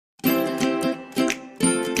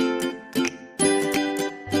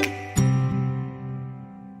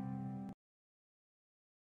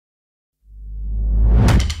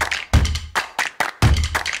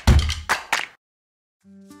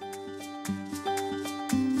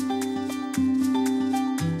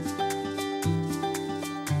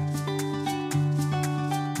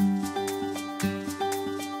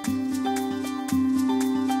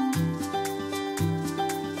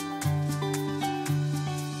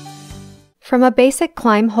From a basic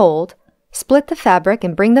climb hold, split the fabric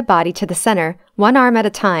and bring the body to the center, one arm at a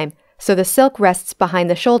time, so the silk rests behind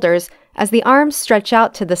the shoulders as the arms stretch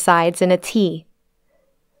out to the sides in a T.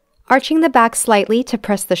 Arching the back slightly to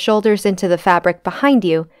press the shoulders into the fabric behind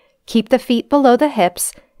you, keep the feet below the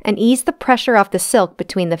hips and ease the pressure off the silk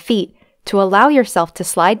between the feet to allow yourself to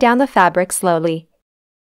slide down the fabric slowly.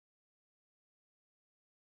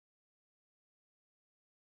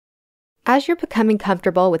 As you're becoming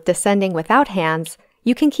comfortable with descending without hands,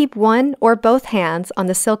 you can keep one or both hands on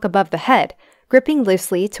the silk above the head, gripping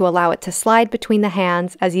loosely to allow it to slide between the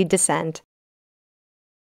hands as you descend.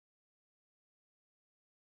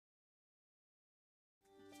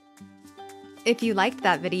 If you liked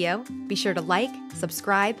that video, be sure to like,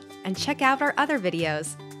 subscribe, and check out our other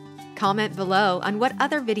videos. Comment below on what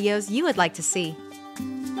other videos you would like to see.